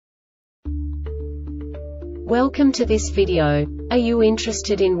Welcome to this video. Are you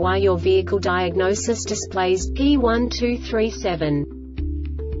interested in why your vehicle diagnosis displays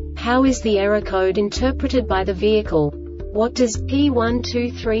P1237? How is the error code interpreted by the vehicle? What does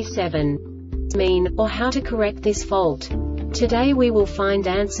P1237 mean, or how to correct this fault? Today we will find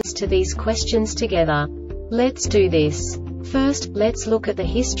answers to these questions together. Let's do this. First, let's look at the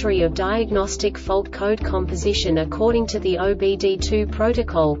history of diagnostic fault code composition according to the OBD2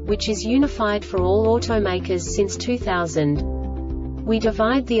 protocol, which is unified for all automakers since 2000. We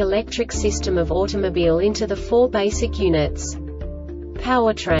divide the electric system of automobile into the four basic units: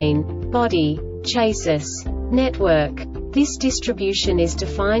 powertrain, body, chassis, network. This distribution is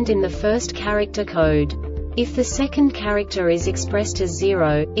defined in the first character code. If the second character is expressed as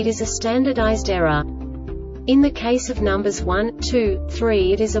 0, it is a standardized error. In the case of numbers 1, 2,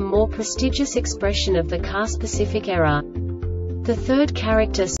 3, it is a more prestigious expression of the car-specific error. The third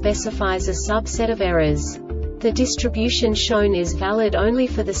character specifies a subset of errors. The distribution shown is valid only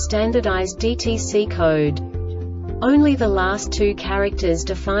for the standardized DTC code. Only the last two characters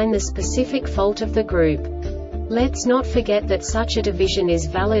define the specific fault of the group. Let's not forget that such a division is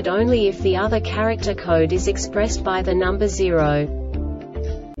valid only if the other character code is expressed by the number 0.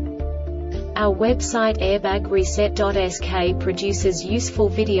 Our website airbagreset.sk produces useful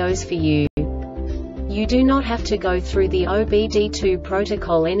videos for you. You do not have to go through the OBD2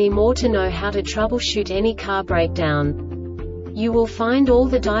 protocol anymore to know how to troubleshoot any car breakdown. You will find all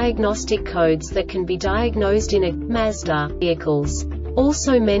the diagnostic codes that can be diagnosed in a Mazda vehicles.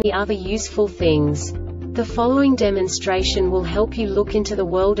 Also many other useful things. The following demonstration will help you look into the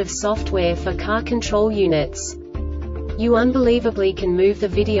world of software for car control units. You unbelievably can move the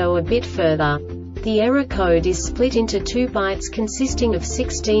video a bit further. The error code is split into 2 bytes consisting of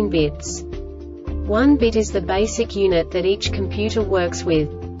 16 bits. 1 bit is the basic unit that each computer works with.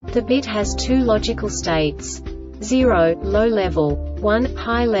 The bit has 2 logical states: 0, low level, 1,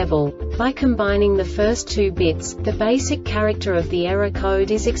 high level. By combining the first 2 bits, the basic character of the error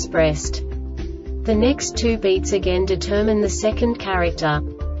code is expressed. The next 2 beats again determine the second character.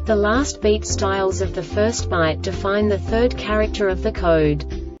 The last beat styles of the first byte define the third character of the code.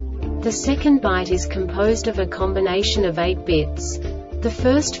 The second byte is composed of a combination of 8 bits. The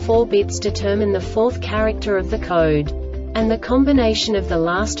first 4 bits determine the fourth character of the code. And the combination of the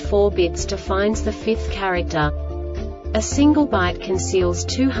last 4 bits defines the fifth character. A single byte conceals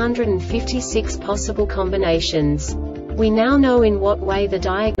 256 possible combinations. We now know in what way the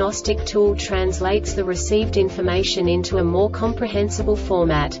diagnostic tool translates the received information into a more comprehensible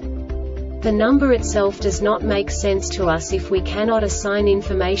format. The number itself does not make sense to us if we cannot assign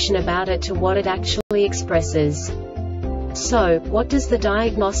information about it to what it actually expresses. So, what does the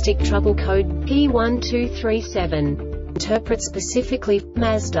diagnostic trouble code P1237 interpret specifically for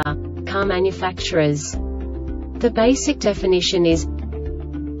Mazda car manufacturers? The basic definition is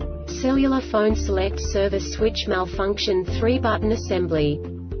cellular phone select service switch malfunction 3-button assembly.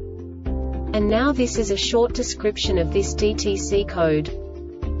 And now this is a short description of this DTC code.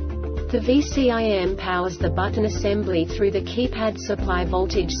 The VCIM powers the button assembly through the keypad supply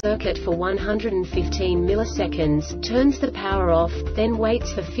voltage circuit for 115 milliseconds, turns the power off, then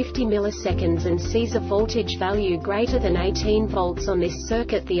waits for 50 milliseconds and sees a voltage value greater than 18 volts on this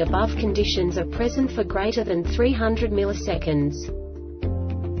circuit. The above conditions are present for greater than 300 milliseconds.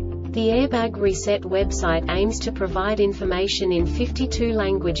 The Airbag Reset website aims to provide information in 52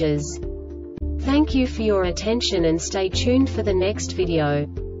 languages. Thank you for your attention and stay tuned for the next video.